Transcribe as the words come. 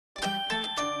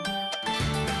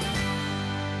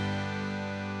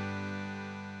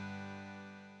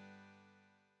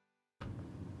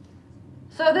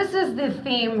So this is the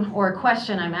theme or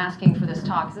question I'm asking for this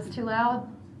talk. Is this too loud?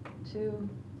 You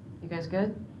guys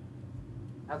good?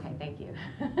 Okay, thank you.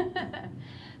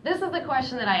 This is the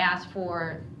question that I asked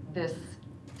for this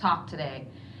talk today.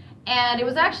 And it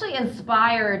was actually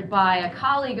inspired by a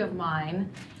colleague of mine,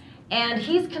 and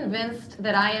he's convinced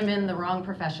that I am in the wrong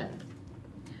profession.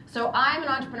 So I'm an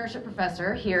entrepreneurship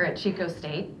professor here at Chico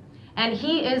State, and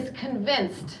he is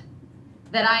convinced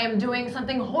that I am doing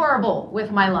something horrible with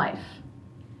my life.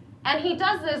 And he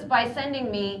does this by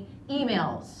sending me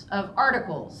emails of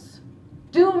articles,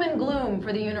 doom and gloom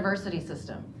for the university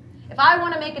system. If I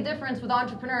want to make a difference with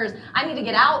entrepreneurs, I need to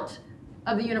get out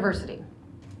of the university.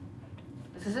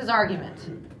 This is his argument.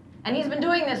 And he's been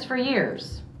doing this for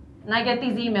years. And I get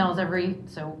these emails every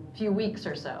few weeks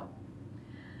or so.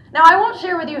 Now, I won't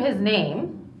share with you his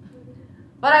name,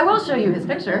 but I will show you his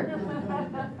picture.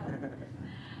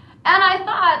 And I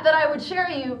thought that I would share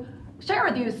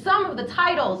with you some of the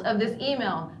titles of this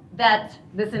email that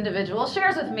this individual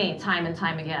shares with me time and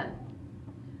time again.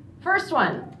 First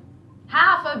one,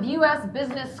 half of US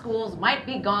business schools might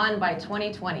be gone by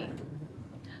 2020.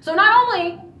 So not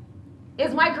only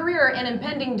is my career in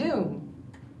impending doom,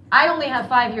 I only have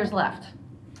 5 years left.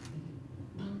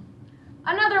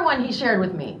 Another one he shared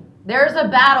with me, there's a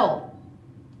battle,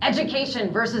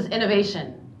 education versus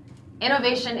innovation.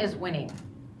 Innovation is winning.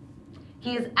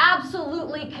 He is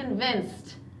absolutely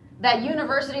convinced that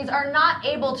universities are not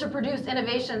able to produce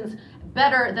innovations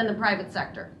better than the private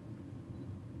sector.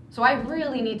 So I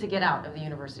really need to get out of the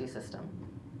university system.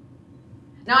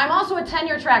 Now, I'm also a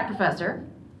tenure track professor,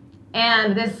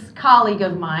 and this colleague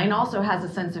of mine also has a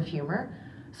sense of humor,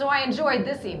 so I enjoyed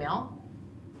this email.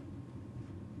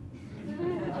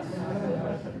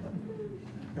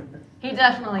 He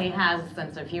definitely has a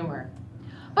sense of humor.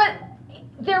 But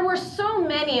there were so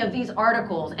many of these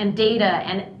articles and data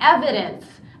and evidence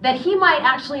that he might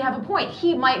actually have a point.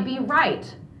 He might be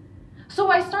right.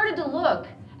 So I started to look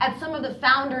at some of the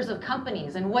founders of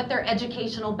companies and what their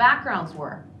educational backgrounds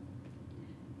were.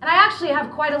 And I actually have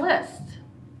quite a list.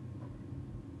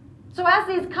 So as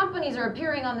these companies are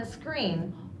appearing on the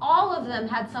screen, all of them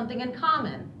had something in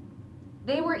common.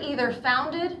 They were either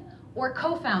founded or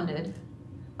co-founded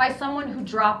by someone who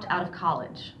dropped out of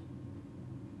college.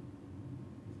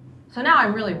 So now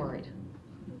I'm really worried.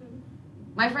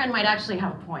 My friend might actually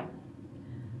have a point.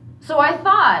 So I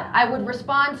thought I would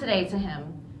respond today to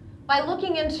him by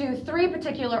looking into 3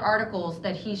 particular articles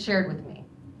that he shared with me.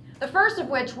 The first of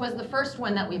which was the first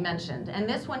one that we mentioned, and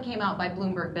this one came out by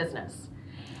Bloomberg Business.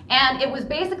 And it was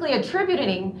basically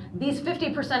attributing these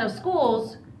 50% of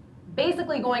schools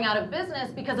basically going out of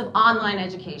business because of online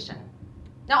education.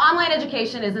 Now, online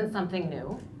education isn't something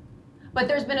new, but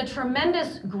there's been a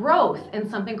tremendous growth in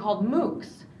something called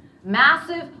MOOCs,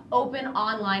 massive open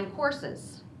online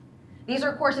courses. These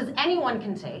are courses anyone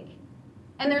can take,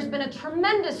 and there's been a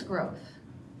tremendous growth.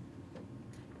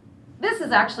 This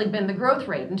has actually been the growth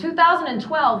rate. In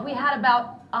 2012, we had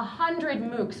about 100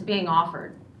 MOOCs being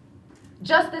offered.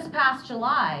 Just this past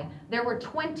July, there were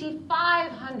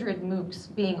 2,500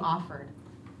 MOOCs being offered.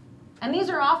 And these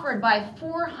are offered by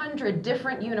 400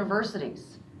 different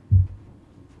universities.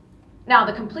 Now,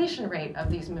 the completion rate of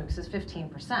these MOOCs is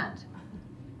 15%.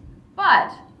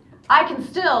 But I can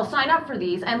still sign up for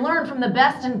these and learn from the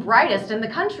best and brightest in the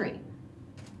country.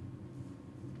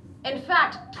 In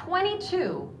fact,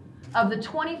 22 of the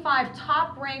 25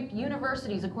 top-ranked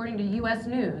universities, according to US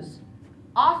News,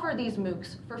 offer these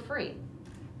MOOCs for free.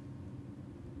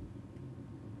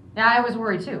 Now, I was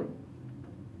worried too.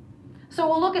 So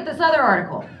we'll look at this other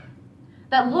article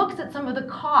that looks at some of the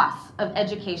costs of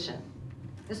education.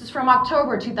 This is from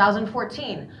October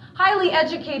 2014. Highly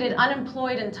educated,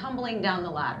 unemployed, and tumbling down the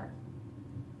ladder.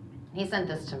 He sent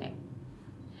this to me.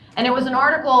 And it was an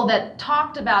article that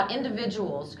talked about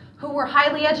individuals who were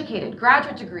highly educated,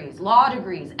 graduate degrees, law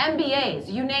degrees,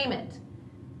 MBAs, you name it.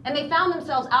 And they found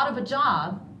themselves out of a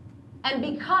job, and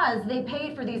because they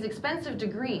paid for these expensive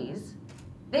degrees,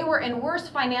 they were in worse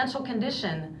financial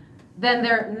condition than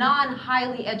their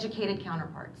non-highly educated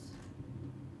counterparts.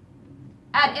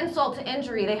 Add insult to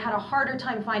injury, they had a harder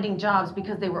time finding jobs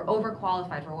because they were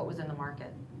overqualified for what was in the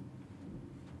market.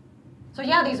 So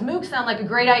yeah, these MOOCs sound like a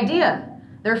great idea.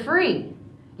 They're free.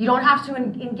 You don't have to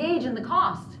engage in the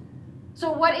cost. So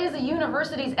what is a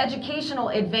university's educational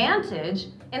advantage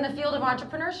in the field of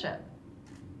entrepreneurship?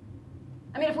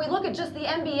 I mean, if we look at just the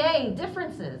MBA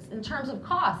differences in terms of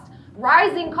cost,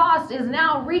 rising cost is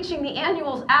now reaching the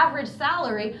annual average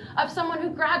salary of someone who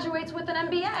graduates with an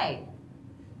MBA.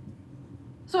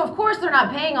 So of course they're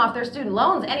not paying off their student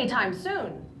loans anytime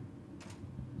soon.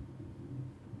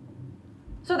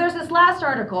 So So there's this last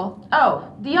article.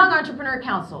 Oh, the Young Entrepreneur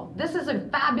Council. This is a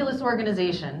fabulous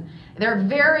organization. They're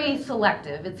very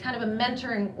selective. It's kind of a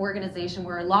mentoring organization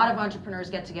where a lot of entrepreneurs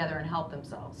get together and help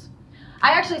themselves.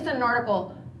 I actually sent an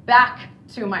article back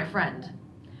to my friend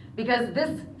because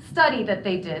this study that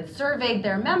they did surveyed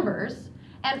their members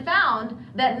and found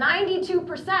that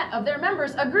 92% of their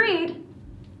members agreed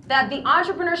that the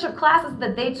entrepreneurship classes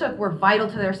that they took were vital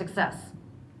to their success.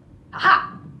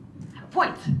 Aha! I have a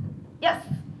point. Yes.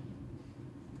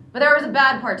 But there was a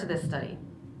bad part to this study.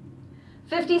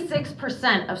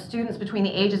 56% of students between the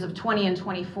ages of 20 and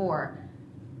 24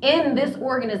 in this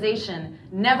organization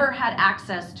never had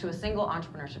access to a single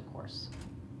entrepreneurship course.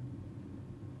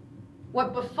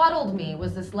 What befuddled me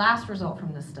was this last result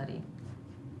from this study.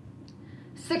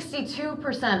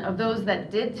 62% of those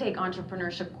that did take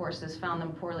entrepreneurship courses found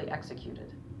them poorly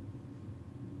executed.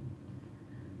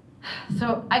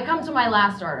 So I come to my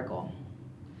last article.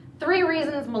 3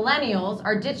 reasons millennials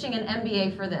are ditching an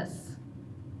MBA for this.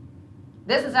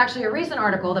 This is actually a recent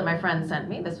article that my friend sent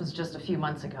me. This was just a few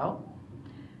months ago.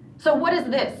 So what is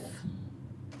this?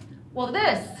 Well,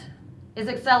 this is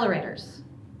accelerators.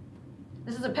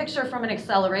 This is a picture from an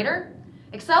accelerator.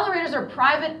 Accelerators are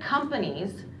private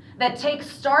companies that take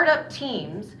startup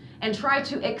teams and try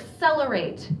to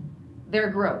accelerate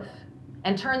their growth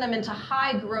and turn them into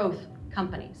high growth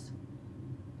companies.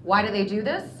 Why do they do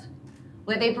this?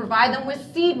 Well, they provide them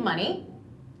with seed money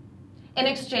in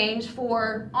exchange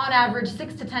for, on average,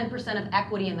 6 to 10% of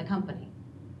equity in the company.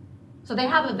 So they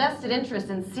have a vested interest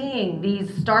in seeing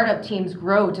these startup teams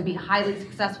grow to be highly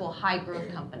successful, high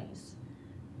growth companies.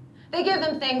 They give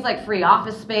them things like free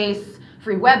office space,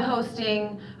 free web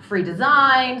hosting, free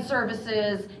design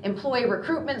services, employee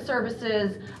recruitment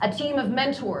services, a team of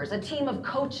mentors, a team of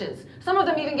coaches. Some of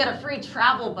them even get a free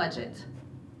travel budget.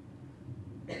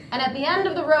 And at the end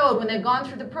of the road, when they've gone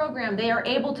through the program, they are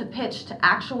able to pitch to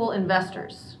actual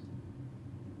investors.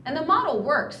 And the model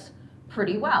works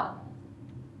pretty well.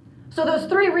 So those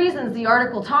 3 reasons the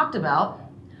article talked about,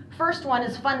 first one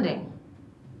is funding.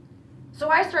 So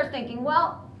I start thinking,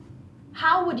 well,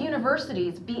 how would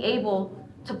universities be able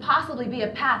to possibly be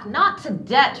a path not to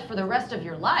debt for the rest of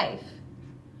your life,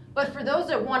 but for those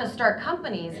that want to start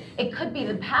companies, it could be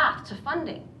the path to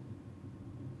funding.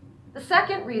 The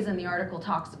second reason the article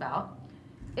talks about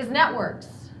is networks.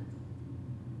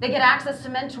 They get access to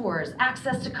mentors,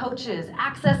 access to coaches,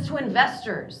 access to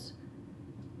investors.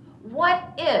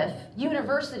 What if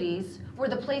universities were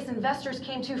the place investors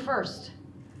came to first?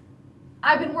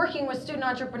 I've been working with student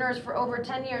entrepreneurs for over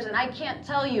 10 years, and I can't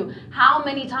tell you how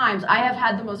many times I have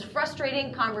had the most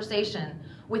frustrating conversation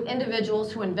with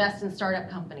individuals who invest in startup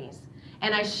companies.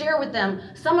 And I share with them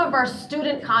some of our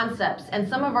student concepts and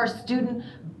some of our student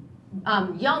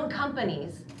young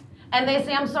companies. And they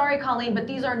say, I'm sorry, Colleen, but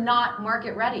these are not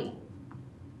market ready.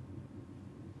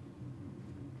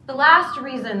 The last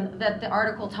reason that the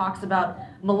article talks about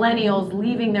millennials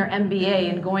leaving their MBA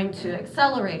and going to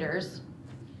accelerators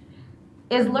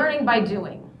is learning by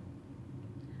doing.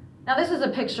 Now this is a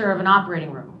picture of an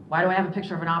operating room. Why do I have a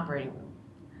picture of an operating room?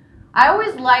 I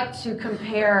always like to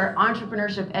compare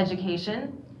entrepreneurship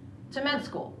education to med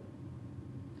school.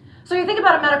 So you think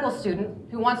about a medical student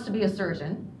who wants to be a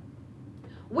surgeon.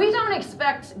 We don't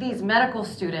expect these medical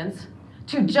students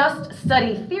to just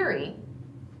study theory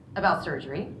about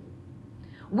surgery.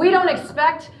 We don't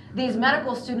expect these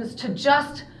medical students to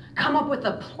just come up with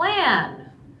a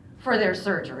plan for their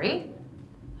surgery.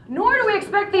 Nor do we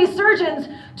expect these surgeons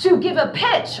to give a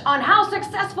pitch on how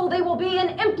successful they will be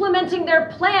in implementing their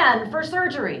plan for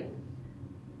surgery.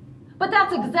 But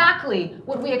that's exactly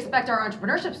what we expect our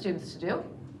entrepreneurship students to do.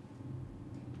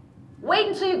 Wait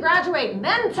until you graduate and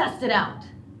then test it out.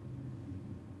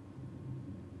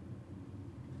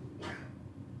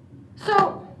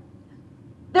 So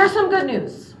there's some good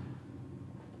news.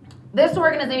 This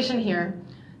organization here,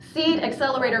 Seed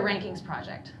Accelerator Rankings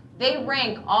Project, they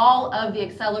rank all of the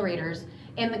accelerators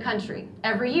in the country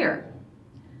every year.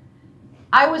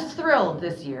 I was thrilled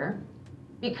this year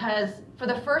because for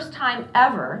the first time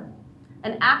ever,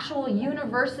 an actual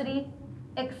university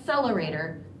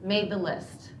accelerator made the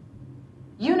list.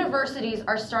 Universities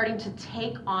are starting to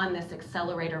take on this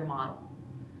accelerator model.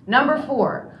 Number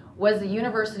 4 was the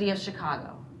University of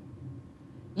Chicago.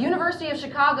 University of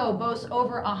Chicago boasts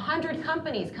over 100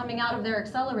 companies coming out of their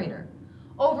accelerator.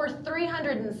 Over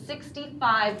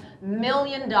 $365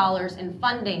 million in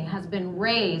funding has been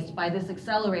raised by this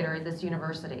accelerator at this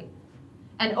university,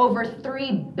 and over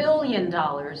 $3 billion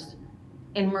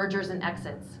in mergers and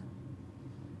exits.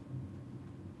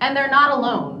 And they're not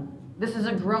alone. This is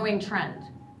a growing trend.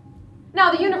 Now,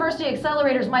 the university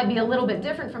accelerators might be a little bit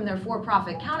different from their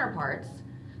for-profit counterparts,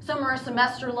 Some are a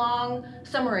semester long,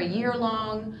 some are a year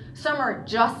long, some are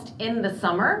just in the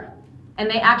summer, and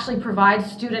they actually provide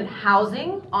student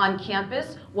housing on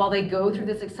campus while they go through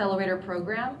this accelerator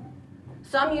program.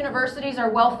 Some universities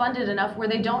are well funded enough where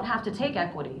they don't have to take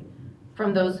equity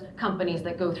from those companies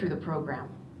that go through the program.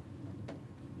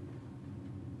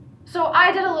 So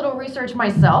I did a little research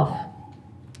myself.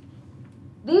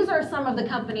 These are some of the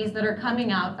companies that are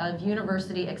coming out of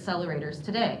university accelerators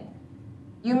today.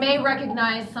 You may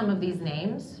recognize some of these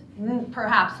names,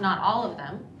 perhaps not all of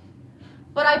them,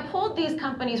 but I pulled these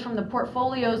companies from the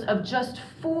portfolios of just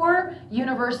 4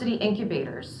 university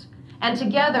incubators, and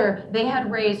together they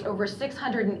had raised over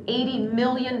 $680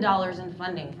 million in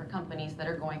funding for companies that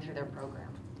are going through their program.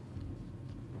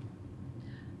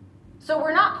 So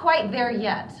we're not quite there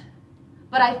yet,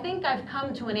 but I think I've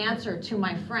come to an answer to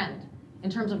my friend in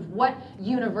terms of what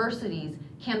universities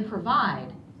can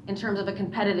provide in terms of a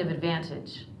competitive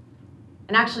advantage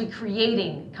and actually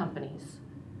creating companies.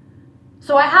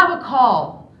 So I have a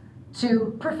call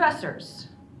to professors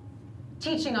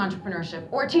teaching entrepreneurship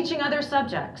or teaching other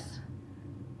subjects.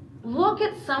 Look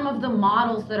at some of the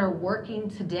models that are working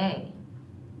today.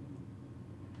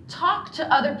 Talk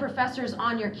to other professors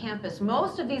on your campus.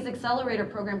 Most of these accelerator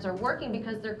programs are working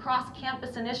because they're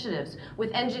cross-campus initiatives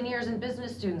with engineers and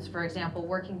business students, for example,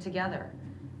 working together.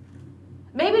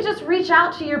 Maybe just reach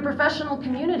out to your professional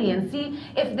community and see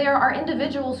if there are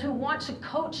individuals who want to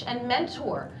coach and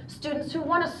mentor students who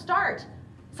want to start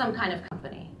some kind of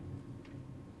company.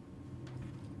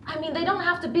 I mean, they don't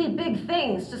have to be big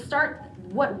things to start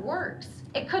what works.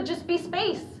 It could just be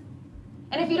space.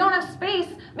 And if you don't have space,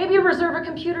 maybe you reserve a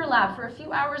computer lab for a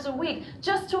few hours a week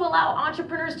just to allow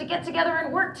entrepreneurs to get together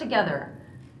and work together.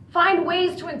 Find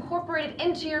ways to incorporate it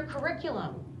into your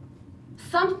curriculum.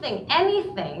 Something,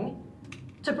 anything,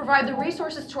 to provide the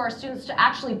resources to our students to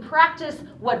actually practice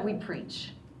what we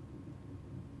preach.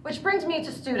 Which brings me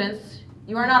to students.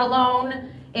 You are not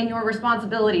alone in your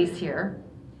responsibilities here.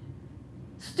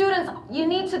 Students, you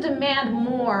need to demand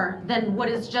more than what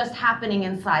is just happening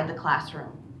inside the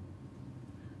classroom.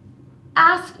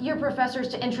 Ask your professors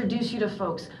to introduce you to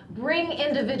folks. Bring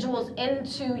individuals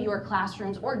into your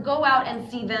classrooms or go out and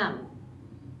see them.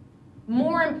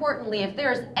 More importantly, if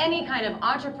there's any kind of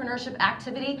entrepreneurship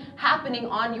activity happening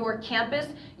on your campus,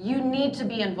 you need to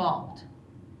be involved.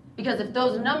 Because if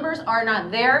those numbers are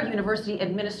not there, university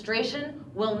administration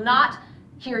will not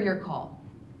hear your call.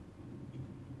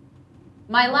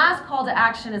 My last call to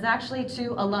action is actually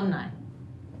to alumni.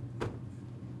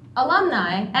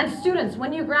 Alumni and students,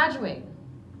 when you graduate,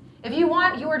 if you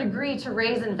want your degree to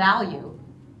raise in value,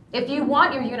 if you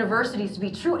want your universities to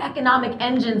be true economic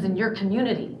engines in your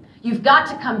community, you've got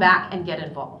to come back and get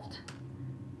involved.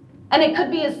 And it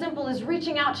could be as simple as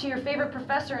reaching out to your favorite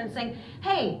professor and saying,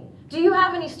 hey, do you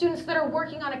have any students that are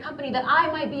working on a company that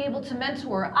I might be able to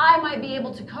mentor, I might be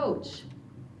able to coach?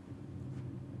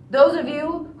 Those of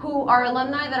you who are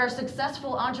alumni that are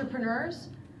successful entrepreneurs,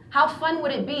 how fun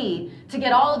would it be to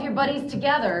get all of your buddies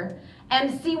together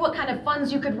and see what kind of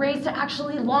funds you could raise to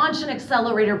actually launch an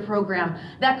accelerator program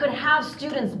that could have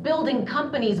students building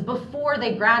companies before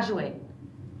they graduate?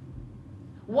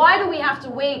 Why do we have to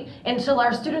wait until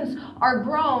our students are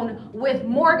grown with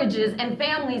mortgages and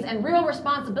families and real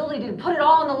responsibility to put it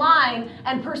all on the line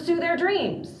and pursue their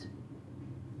dreams?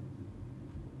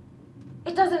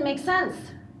 It doesn't make sense.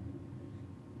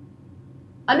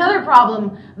 Another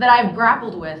problem that I've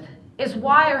grappled with is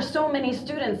why are so many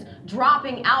students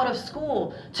dropping out of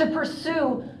school to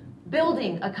pursue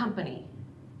building a company?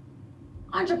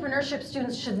 Entrepreneurship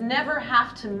students should never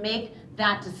have to make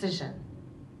that decision.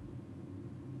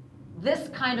 This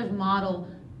kind of model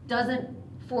doesn't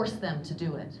force them to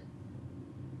do it.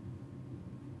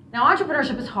 Now,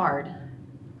 entrepreneurship is hard.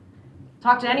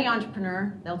 Talk to any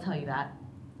entrepreneur, they'll tell you that.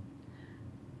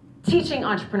 Teaching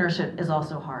entrepreneurship is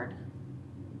also hard.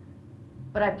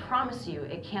 But I promise you,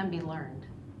 it can be learned.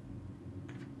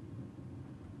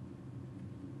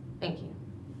 Thank you.